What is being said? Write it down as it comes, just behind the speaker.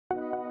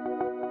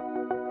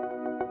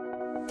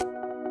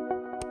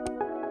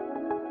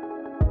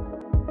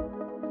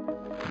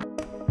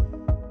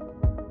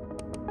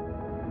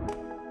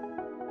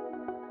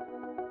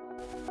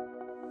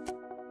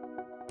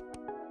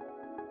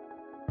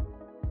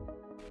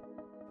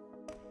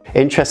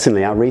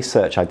Interestingly, our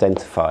research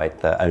identified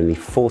that only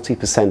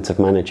 40% of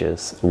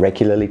managers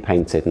regularly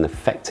painted an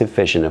effective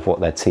vision of what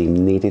their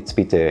team needed to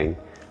be doing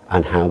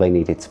and how they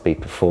needed to be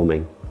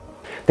performing.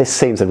 This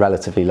seems a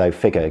relatively low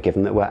figure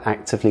given that we're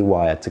actively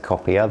wired to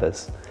copy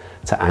others,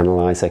 to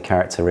analyse their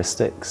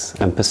characteristics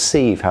and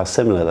perceive how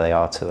similar they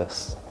are to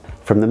us.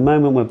 From the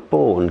moment we're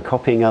born,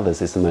 copying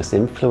others is the most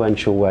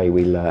influential way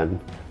we learn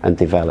and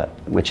develop,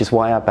 which is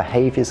why our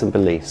behaviours and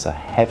beliefs are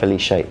heavily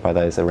shaped by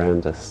those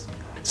around us.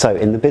 So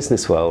in the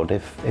business world,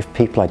 if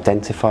people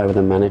identify with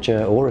a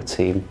manager or a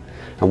team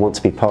and want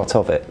to be part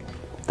of it,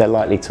 they're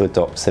likely to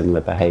adopt similar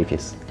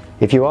behaviours.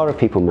 If you are a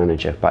people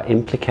manager, by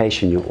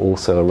implication you're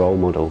also a role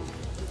model.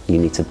 You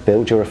need to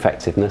build your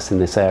effectiveness in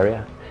this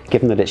area,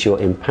 given that it's your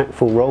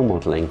impactful role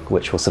modelling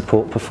which will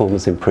support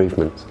performance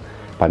improvement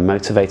by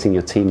motivating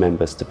your team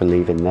members to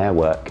believe in their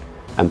work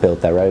and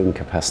build their own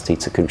capacity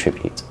to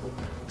contribute.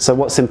 So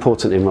what's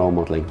important in role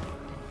modelling?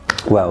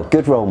 Well,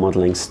 good role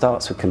modelling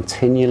starts with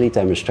continually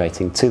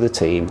demonstrating to the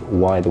team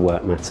why the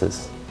work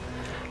matters,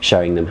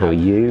 showing them how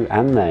you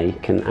and they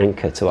can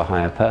anchor to a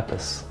higher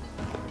purpose,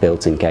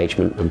 builds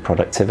engagement and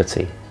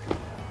productivity.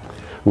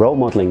 Role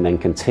modelling then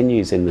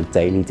continues in the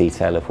daily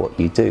detail of what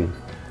you do,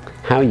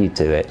 how you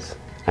do it,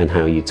 and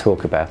how you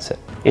talk about it.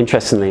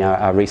 Interestingly,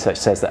 our research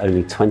says that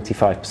only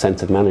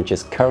 25% of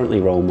managers currently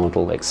role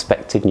model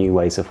expected new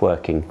ways of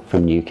working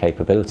from new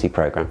capability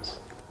programs.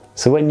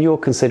 So when you're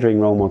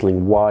considering role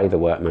modelling why the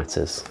work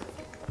matters,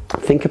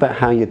 think about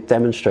how you're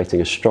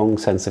demonstrating a strong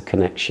sense of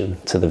connection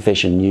to the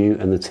vision you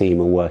and the team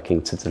are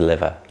working to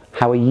deliver.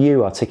 How are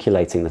you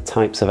articulating the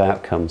types of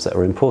outcomes that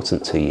are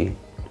important to you?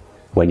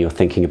 When you're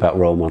thinking about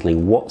role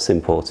modelling what's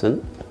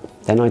important,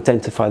 then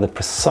identify the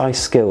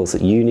precise skills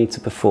that you need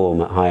to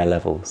perform at higher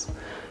levels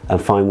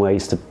and find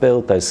ways to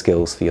build those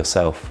skills for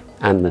yourself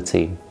and the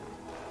team.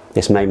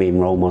 This may mean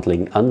role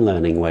modelling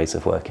unlearning ways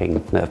of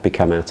working that have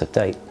become out of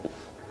date.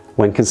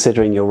 When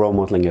considering your role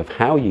modelling of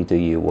how you do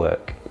your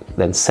work,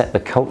 then set the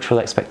cultural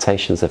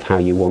expectations of how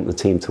you want the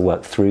team to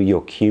work through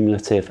your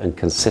cumulative and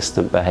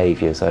consistent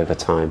behaviours over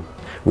time.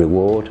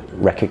 Reward,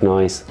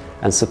 recognise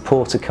and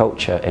support a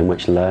culture in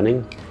which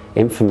learning,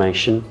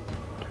 information,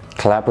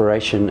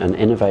 collaboration and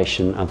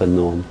innovation are the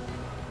norm.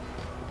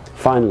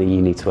 Finally,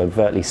 you need to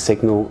overtly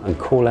signal and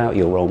call out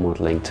your role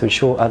modelling to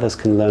ensure others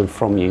can learn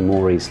from you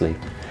more easily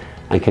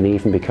and can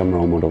even become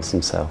role models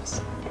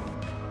themselves.